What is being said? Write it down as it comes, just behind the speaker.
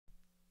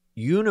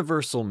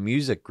Universal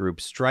Music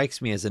Group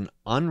strikes me as an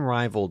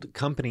unrivaled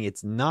company.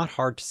 It's not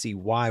hard to see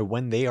why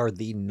when they are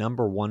the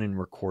number one in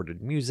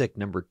recorded music,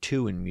 number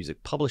two in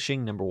music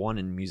publishing, number one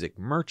in music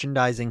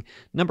merchandising,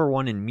 number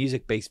one in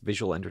music-based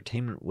visual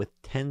entertainment with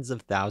tens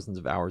of thousands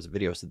of hours of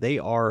video. So they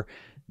are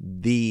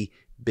the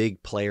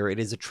big player. It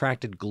has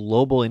attracted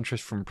global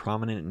interest from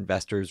prominent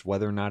investors,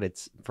 whether or not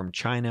it's from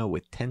China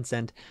with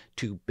Tencent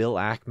to Bill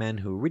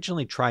Ackman, who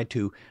originally tried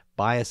to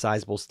buy a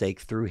sizable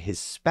stake through his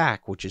SPAC,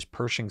 which is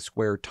Pershing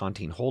Square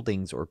Tontine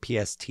Holdings, or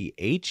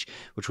PSTH,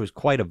 which was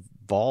quite a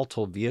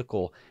volatile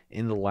vehicle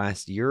in the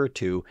last year or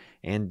two.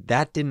 And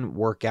that didn't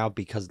work out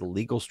because of the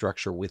legal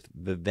structure with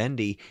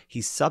Vivendi.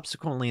 He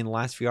subsequently, in the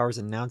last few hours,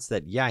 announced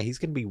that, yeah, he's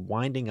going to be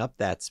winding up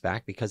that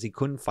SPAC because he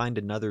couldn't find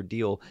another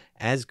deal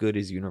as good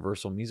as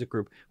Universal Music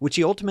Group, which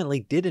he ultimately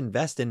did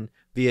invest in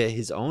via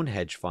his own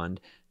hedge fund.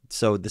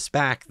 So the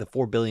SPAC, the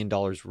 $4 billion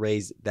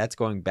raised, that's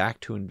going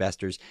back to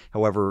investors.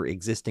 However,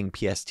 existing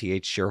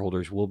PSTH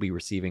shareholders will be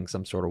receiving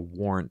some sort of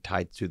warrant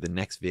tied to the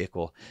next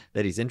vehicle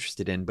that he's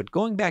interested in. But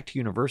going back to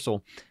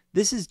Universal,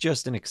 this is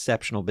just an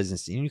exceptional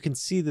business. And you can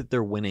see that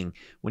they're winning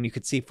when you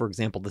could see, for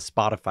example, the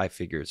Spotify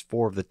figures,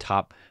 4 of the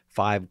top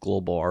 5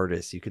 global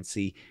artists. You can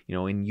see,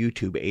 in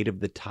YouTube, 8 of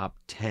the top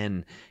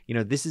 10.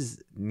 This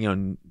is,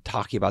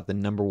 talking about the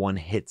number one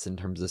hits in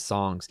terms of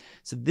songs.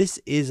 So this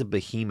is a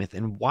behemoth.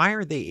 And why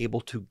are they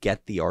able to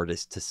get the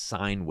artists to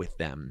sign with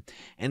them?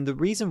 And the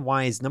reason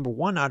why is, number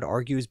one, I'd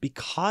argue, is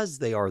because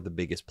they are the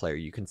biggest player.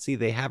 You can see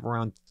they have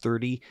around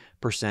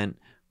 30%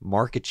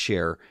 market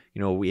share.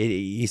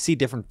 You see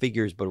different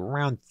figures, but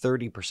around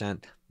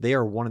 30%. They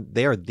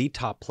are the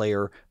top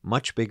player,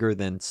 much bigger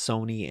than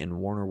Sony and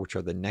Warner, which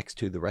are the next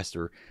two. The rest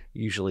are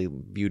usually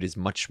viewed as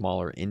much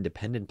smaller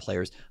independent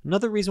players.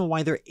 Another reason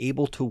why they're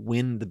able to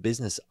win the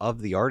business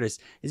of the artist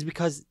is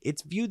because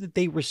it's viewed that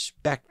they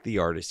respect the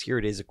artist. Here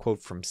it is, a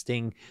quote from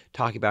Sting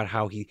talking about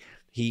how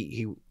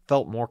he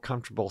felt more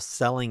comfortable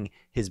selling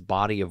his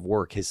body of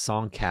work, his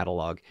song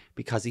catalog,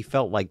 because he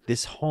felt like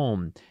this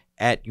home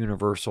at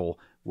Universal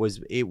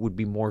would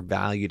be more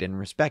valued and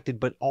respected,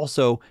 but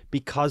also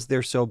because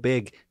they're so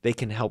big, they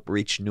can help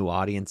reach new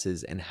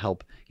audiences and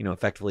help,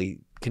 effectively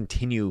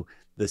continue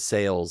the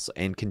sales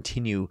and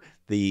continue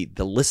the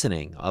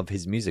listening of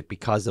his music,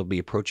 because they'll be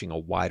approaching a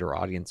wider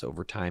audience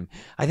over time.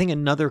 I think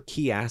another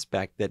key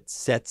aspect that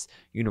sets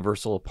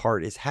Universal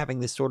apart is having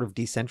this sort of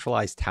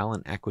decentralized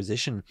talent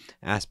acquisition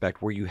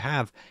aspect where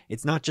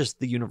it's not just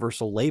the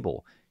Universal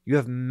label. You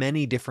have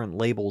many different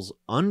labels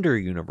under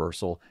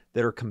Universal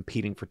that are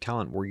competing for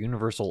talent, where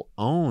Universal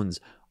owns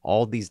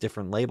all these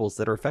different labels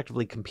that are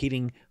effectively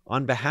competing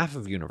on behalf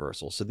of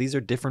Universal. So these are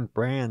different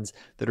brands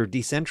that are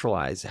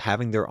decentralized,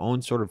 having their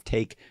own sort of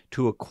take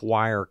to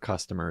acquire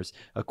customers,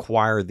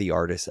 acquire the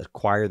artists,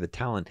 acquire the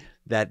talent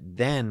that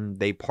then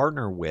they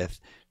partner with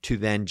to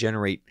then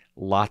generate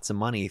lots of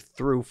money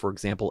through, for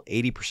example,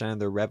 80% of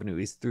their revenue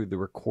is through the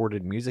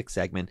recorded music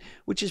segment,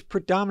 which is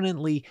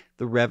predominantly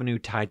the revenue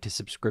tied to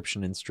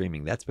subscription and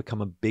streaming. That's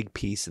become a big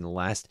piece in the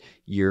last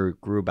year,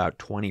 grew about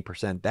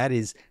 20%. That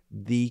is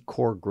the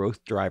core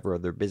growth driver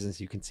of their business.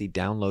 You can see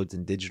downloads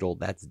and digital,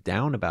 that's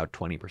down about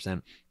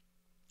 20%.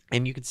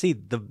 And you can see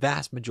the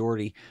vast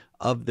majority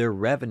of their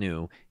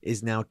revenue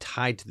is now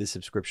tied to the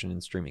subscription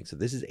and streaming. So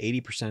this is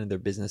 80% of their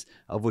business,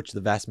 of which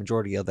the vast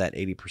majority of that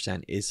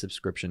 80% is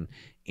subscription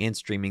and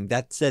streaming.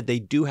 That said, they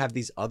do have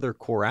these other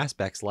core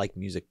aspects like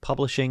music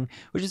publishing,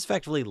 which is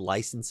effectively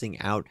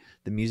licensing out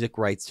the music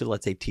rights to,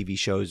 let's say, TV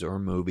shows or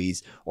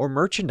movies, or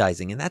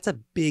merchandising. And that's a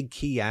big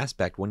key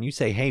aspect. When you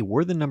say, hey,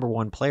 we're the number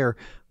one player,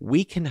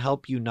 we can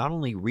help you not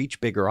only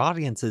reach bigger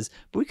audiences,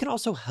 but we can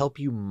also help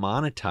you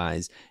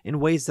monetize in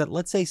ways that,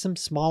 let's say, some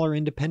smaller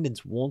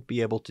independents won't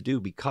be able to do,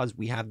 because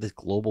we have this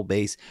global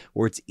base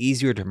where it's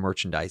easier to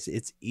merchandise.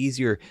 It's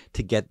easier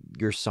to get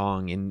your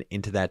song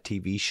into that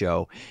TV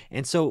show.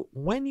 And so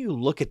when you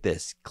look at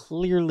this,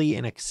 clearly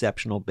an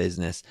exceptional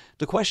business,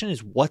 the question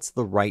is, what's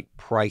the right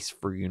price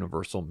for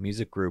Universal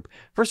Music Group?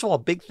 First of all,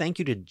 big thank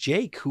you to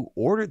Jake, who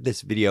ordered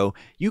this video.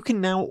 You can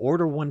now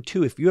order one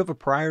too. If you have a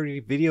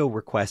priority video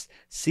request,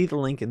 see the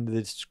link in the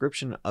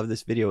description of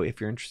this video if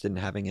you're interested in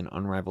having an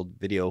unrivaled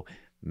video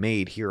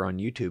made here on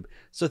YouTube.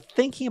 So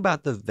thinking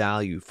about the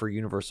value for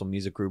Universal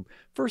Music Group,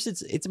 first,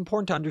 it's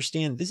important to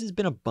understand this has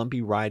been a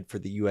bumpy ride for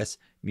the US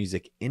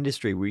music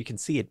industry, where you can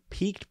see it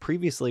peaked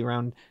previously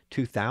around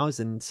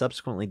 2000,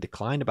 subsequently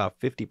declined about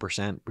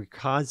 50%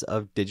 because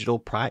of digital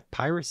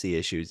piracy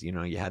issues.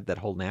 You had that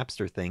whole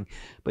Napster thing,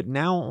 but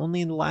now only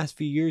in the last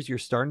few years, you're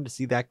starting to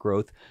see that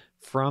growth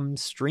from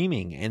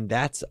streaming, and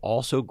that's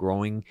also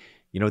growing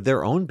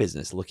their own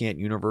business. Looking at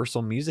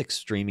Universal Music's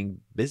streaming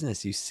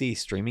business, you see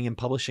streaming and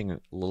publishing a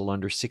little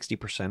under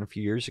 60% a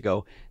few years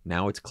ago.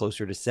 Now it's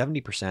closer to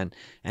 70%.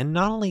 And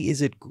not only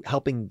is it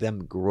helping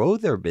them grow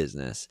their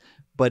business,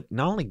 but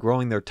not only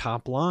growing their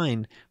top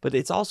line, but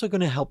it's also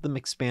going to help them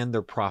expand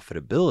their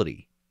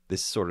profitability.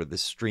 This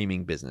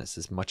streaming business,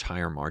 this much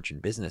higher margin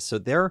business. So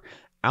they're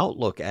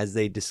outlook, as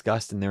they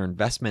discussed in their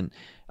investment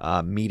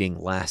meeting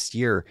last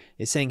year,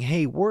 is saying,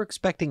 hey, we're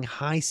expecting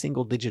high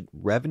single-digit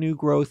revenue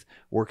growth.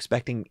 We're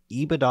expecting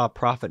EBITDA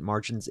profit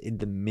margins in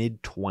the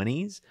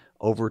mid-20s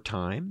over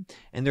time,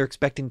 and they're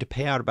expecting to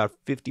pay out about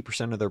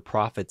 50% of their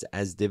profits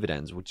as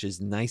dividends, which is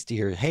nice to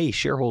hear. Hey,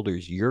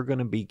 shareholders, you're going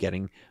to be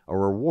getting a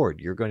reward.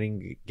 You're going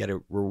to get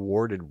it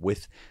rewarded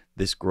with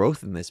this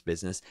growth in this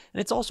business. And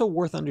it's also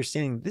worth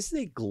understanding this is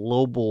a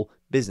global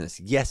business.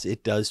 Yes,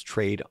 it does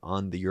trade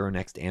on the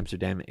Euronext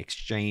Amsterdam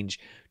exchange,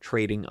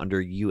 trading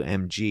under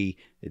UMG.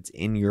 It's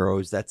in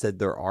euros. That said,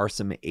 there are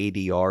some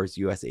ADRs,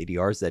 US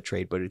ADRs that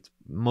trade, but it's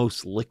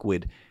most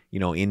liquid,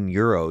 in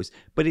euros.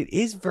 But it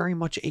is very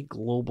much a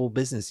global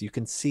business. You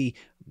can see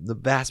the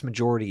vast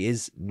majority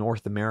is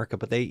North America,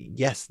 but they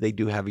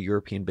do have a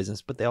European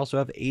business, but they also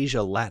have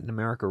Asia, Latin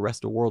America,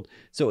 rest of the world.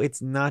 So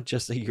it's not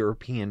just a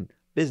European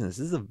business.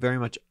 This is very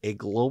much a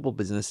global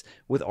business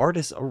with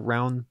artists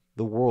around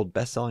the world,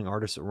 best-selling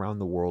artists around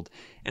the world.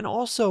 And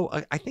also,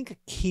 I think a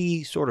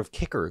key sort of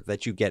kicker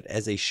that you get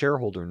as a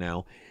shareholder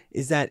now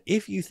is that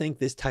if you think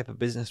this type of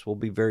business will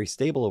be very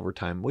stable over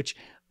time, which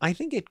I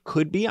think it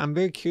could be, I'm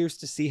very curious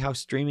to see how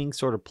streaming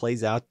sort of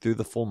plays out through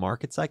the full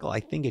market cycle. I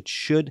think it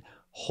should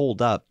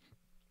hold up.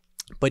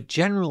 But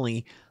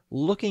generally,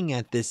 looking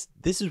at this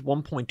is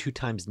 1.2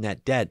 times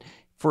net debt.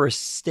 For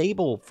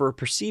a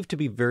perceived to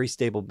be very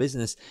stable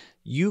business,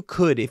 you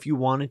could, if you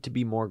wanted to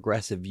be more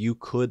aggressive, you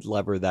could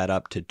lever that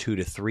up to 2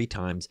 to 3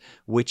 times,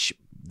 which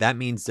that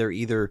means they're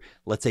either,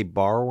 let's say,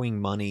 borrowing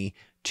money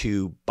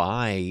to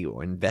buy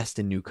or invest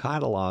in new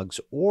catalogs,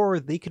 or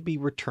they could be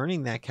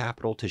returning that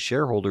capital to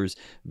shareholders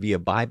via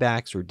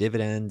buybacks or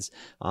dividends.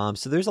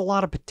 So there's a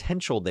lot of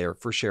potential there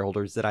for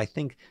shareholders that I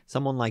think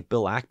someone like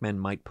Bill Ackman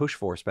might push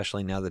for,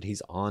 especially now that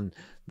he's on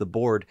the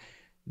board.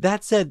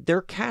 That said,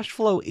 their cash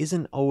flow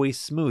isn't always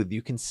smooth.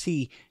 You can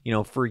see,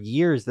 for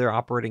years, their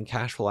operating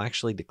cash flow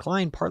actually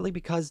declined, partly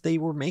because they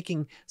were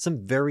making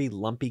some very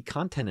lumpy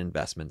content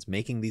investments,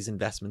 making these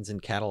investments in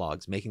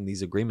catalogs, making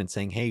these agreements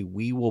saying, hey,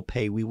 we will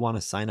pay, we want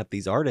to sign up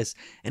these artists.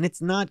 And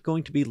it's not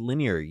going to be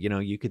linear.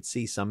 You could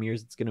see some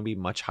years it's going to be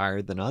much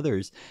higher than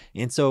others.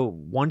 And so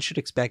one should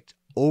expect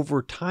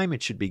over time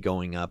it should be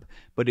going up,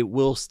 but it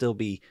will still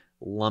be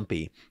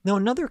lumpy. Now,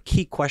 another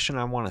key question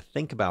I want to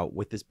think about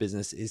with this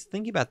business is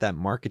thinking about that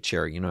market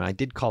share. I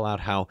did call out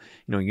how,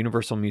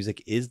 Universal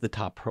Music is the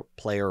top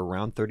player,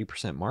 around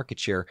 30% market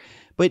share,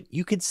 but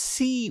you could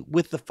see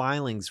with the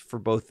filings for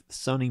both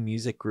Sony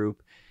Music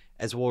Group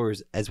as well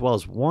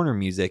as Warner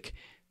Music,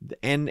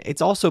 and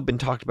it's also been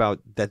talked about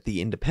that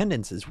the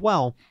independents as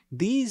well,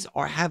 these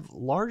have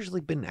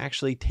largely been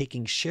actually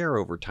taking share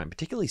over time,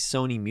 particularly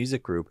Sony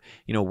Music Group,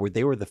 where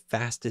they were the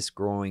fastest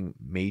growing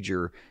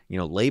major,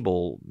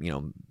 label,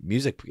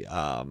 music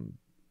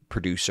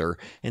producer.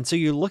 And so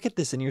you look at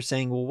this and you're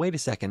saying, well, wait a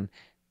second,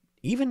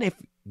 even if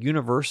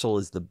Universal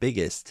is the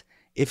biggest,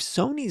 if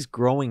Sony's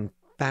growing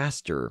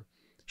faster,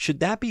 should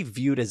that be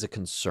viewed as a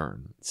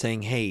concern?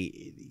 Saying,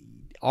 hey,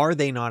 are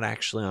they not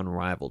actually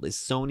unrivaled? Is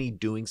Sony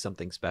doing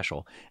something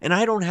special? And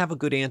I don't have a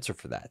good answer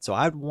for that. So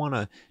I'd want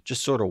to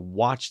just sort of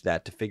watch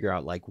that to figure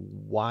out, like,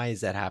 why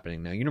is that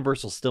happening? Now,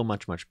 Universal's still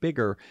much, much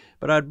bigger,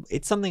 but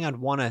it's something I'd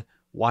want to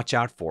watch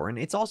out for. And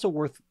it's also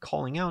worth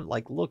calling out,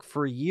 like, look,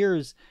 for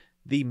years,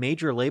 the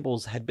major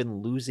labels had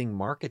been losing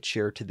market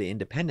share to the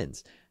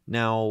independents.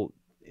 Now,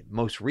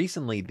 most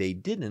recently, they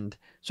didn't.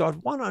 So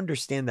I'd want to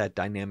understand that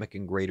dynamic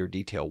in greater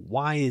detail.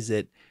 Why is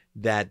it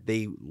that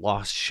they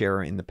lost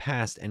share in the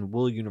past, and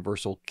will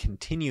Universal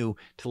continue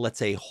to, let's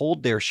say,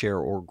 hold their share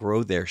or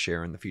grow their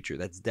share in the future?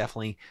 That's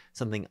definitely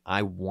something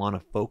I want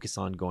to focus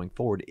on going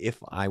forward if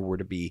I were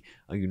to be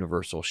a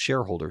Universal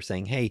shareholder,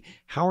 saying, hey,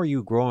 how are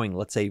you growing,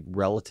 let's say,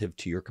 relative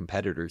to your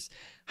competitors?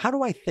 How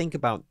do I think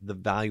about the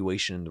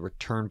valuation and the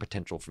return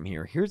potential from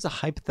here? Here's a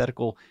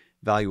hypothetical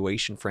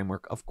valuation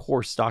framework. Of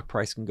course, stock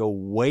price can go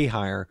way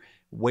higher,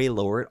 way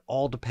lower. It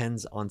all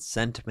depends on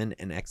sentiment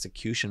and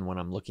execution when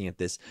I'm looking at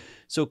this.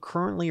 So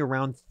currently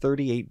around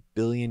 38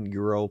 billion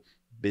euro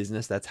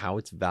business, that's how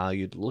it's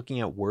valued. Looking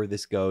at where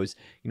this goes,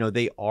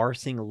 they are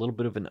seeing a little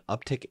bit of an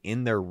uptick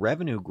in their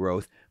revenue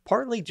growth,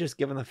 partly just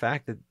given the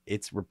fact that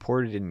it's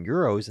reported in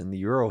euros and the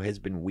euro has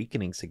been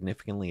weakening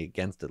significantly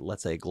against,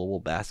 let's say, a global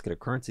basket of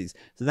currencies.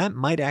 So that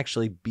might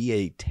actually be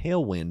a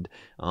tailwind,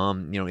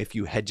 if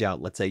you hedge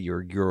out, let's say,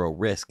 your euro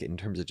risk in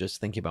terms of just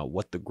thinking about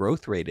what the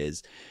growth rate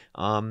is.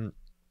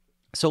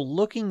 So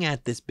looking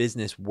at this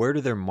business, where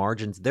do their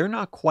margins? They're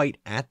not quite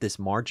at this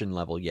margin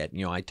level yet.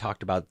 I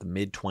talked about the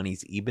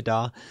mid-20s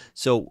EBITDA.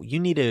 So you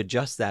need to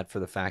adjust that for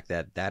the fact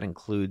that that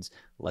includes,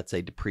 let's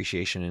say,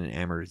 depreciation and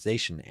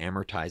amortization,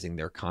 amortizing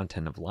their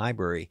content of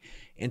library.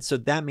 And so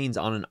that means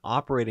on an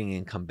operating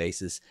income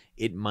basis,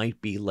 it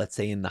might be, let's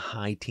say, in the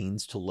high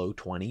teens to low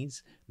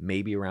 20s,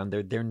 maybe around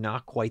there. They're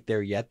not quite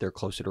there yet. They're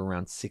closer to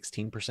around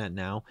 16%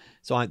 now.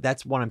 So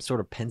that's what I'm sort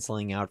of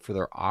penciling out for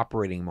their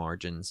operating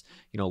margins,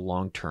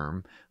 long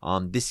term.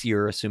 This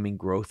year, assuming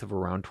growth of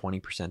around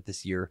 20%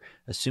 this year,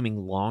 assuming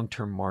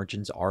long-term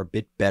margins are a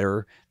bit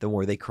better than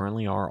where they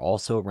currently are,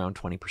 also around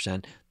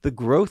 20%, The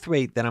growth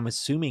rate that I'm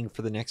assuming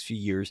for the next few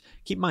years,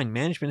 keep in mind,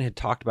 management had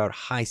talked about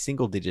high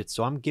single digits.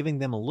 So I'm giving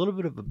them a little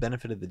bit of a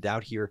benefit of the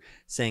doubt here,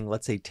 saying,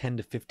 let's say 10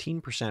 to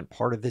 15%.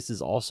 Part of this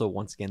is also,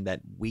 once again,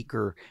 that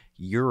weaker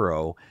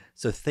euro.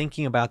 So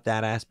thinking about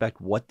that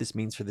aspect, what this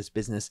means for this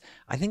business,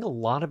 I think a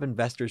lot of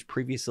investors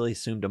previously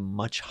assumed a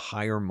much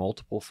higher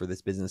multiple for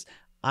this business.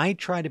 I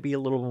try to be a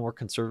little more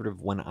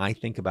conservative when I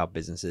think about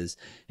businesses.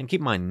 And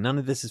keep in mind, none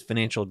of this is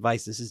financial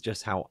advice. This is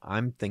just how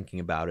I'm thinking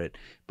about it.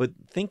 But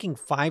thinking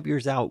 5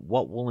 years out,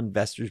 what will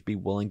investors be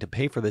willing to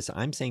pay for this?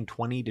 I'm saying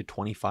 20 to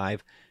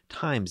 25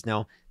 times.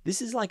 Now,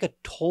 this is like a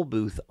toll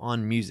booth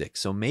on music.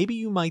 So maybe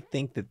you might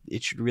think that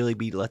it should really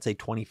be, let's say,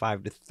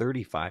 25 to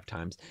 35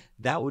 times.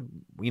 That would,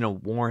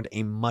 warrant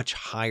a much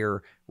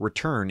higher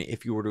return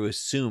if you were to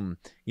assume,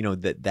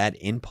 that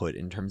input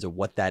in terms of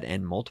what that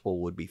end multiple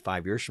would be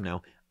 5 years from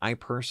now. I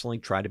personally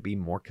try to be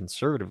more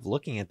conservative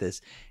looking at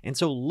this. And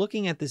so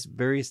looking at this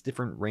various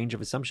different range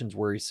of assumptions,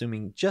 we're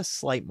assuming just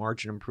slight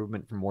margin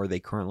improvement from where they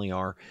currently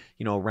are,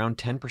 around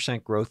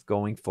 10% growth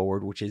going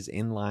forward, which is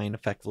in line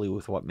effectively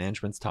with what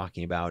management's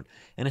talking about,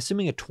 and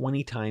assuming a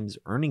 20 times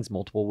earnings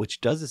multiple,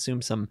 which does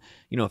assume some,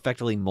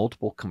 effectively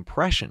multiple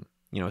compression,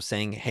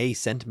 saying, hey,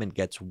 sentiment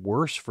gets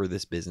worse for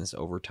this business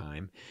over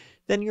time.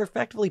 Then you're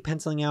effectively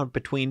penciling out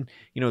between,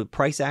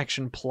 price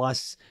action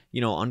plus,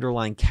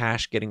 underlying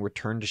cash getting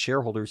returned to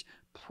shareholders,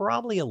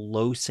 probably a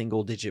low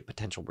single digit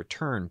potential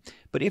return.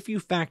 But if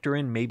you factor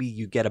in, maybe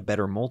you get a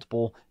better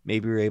multiple,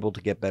 maybe you're able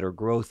to get better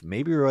growth,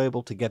 maybe you're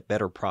able to get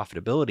better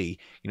profitability,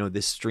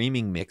 this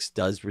streaming mix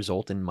does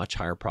result in much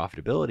higher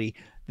profitability,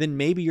 then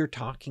maybe you're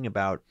talking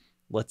about,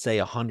 let's say,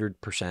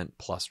 100%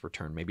 plus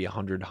return, maybe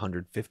 100,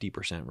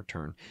 150%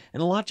 return.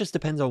 And a lot just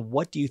depends on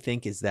what do you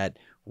think is that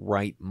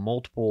right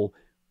multiple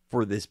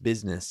for this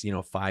business,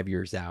 5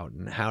 years out,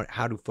 and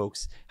how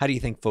do you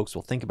think folks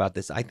will think about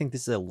this? I think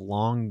this is a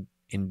long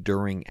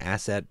enduring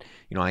asset.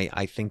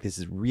 I think this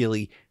is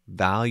really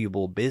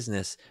valuable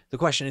business. The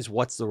question is,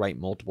 what's the right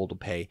multiple to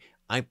pay?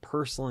 I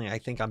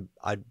think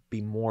I'd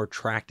be more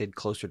attracted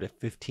closer to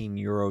 15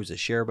 euros a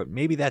share, but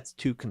maybe that's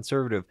too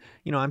conservative.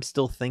 I'm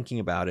still thinking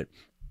about it.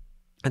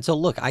 And so,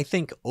 look, I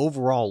think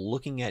overall,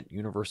 looking at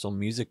Universal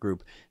Music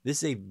Group,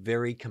 this is a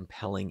very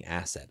compelling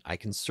asset. I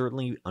can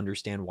certainly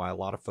understand why a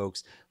lot of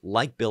folks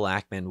like Bill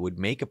Ackman would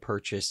make a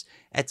purchase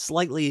at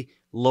slightly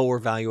lower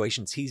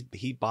valuations.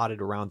 He bought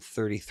it around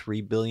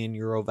 33 billion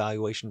euro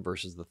valuation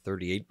versus the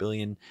 38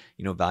 billion,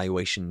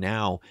 valuation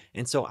now.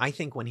 And so I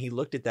think when he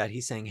looked at that,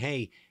 he's saying,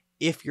 hey,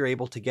 if you're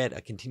able to get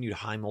a continued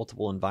high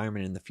multiple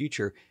environment in the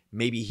future,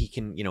 maybe he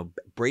can,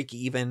 break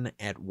even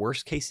at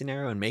worst case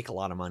scenario and make a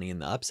lot of money in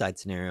the upside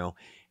scenario.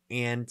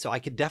 And so I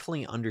could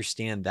definitely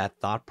understand that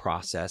thought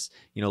process,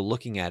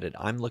 looking at it.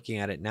 I'm looking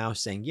at it now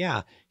saying,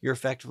 yeah, you're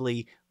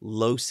effectively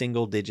low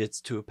single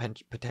digits to a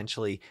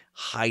potentially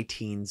high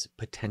teens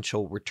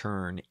potential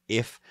return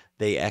if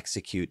they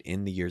execute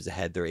in the years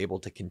ahead. They're able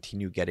to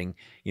continue getting,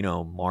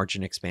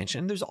 margin expansion.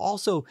 And there's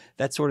also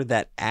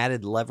that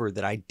added lever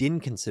that I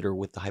didn't consider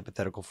with the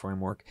hypothetical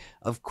framework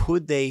of,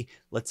 could they,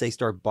 let's say,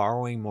 start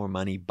borrowing more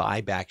money,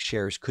 buy back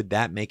shares? Could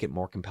that make it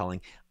more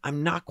compelling?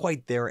 I'm not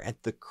quite there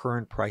at the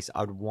current price.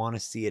 I would want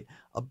to see it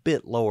a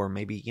bit lower,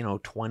 maybe,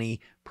 20%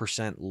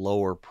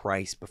 lower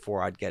price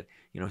before I'd get,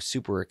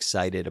 super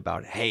excited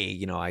about,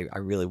 hey, I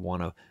really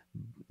want to,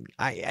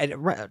 at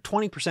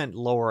 20%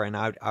 lower, and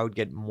I would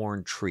get more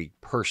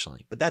intrigued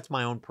personally. But that's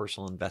my own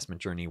personal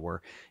investment journey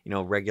where,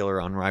 regular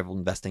unrivaled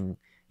investing,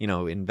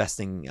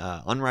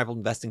 unrivaled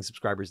investing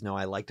subscribers know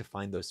I like to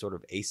find those sort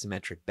of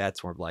asymmetric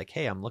bets where I'm like,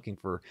 hey, I'm looking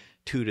for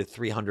 200 to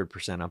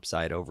 300%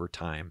 upside over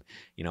time,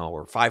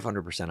 or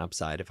 500%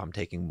 upside if I'm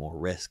taking more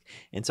risk.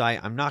 And so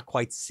I'm not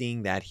quite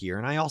seeing that here.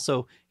 And I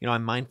also,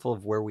 I'm mindful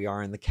of where we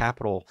are in the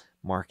capital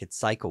market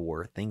cycle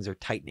where things are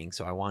tightening.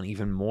 So I want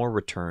even more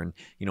return,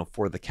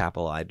 for the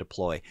capital I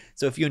deploy.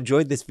 So if you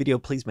enjoyed this video,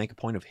 please make a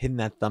point of hitting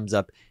that thumbs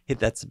up, hit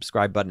that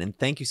subscribe button, and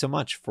thank you so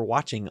much for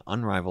watching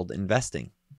Unrivaled Investing.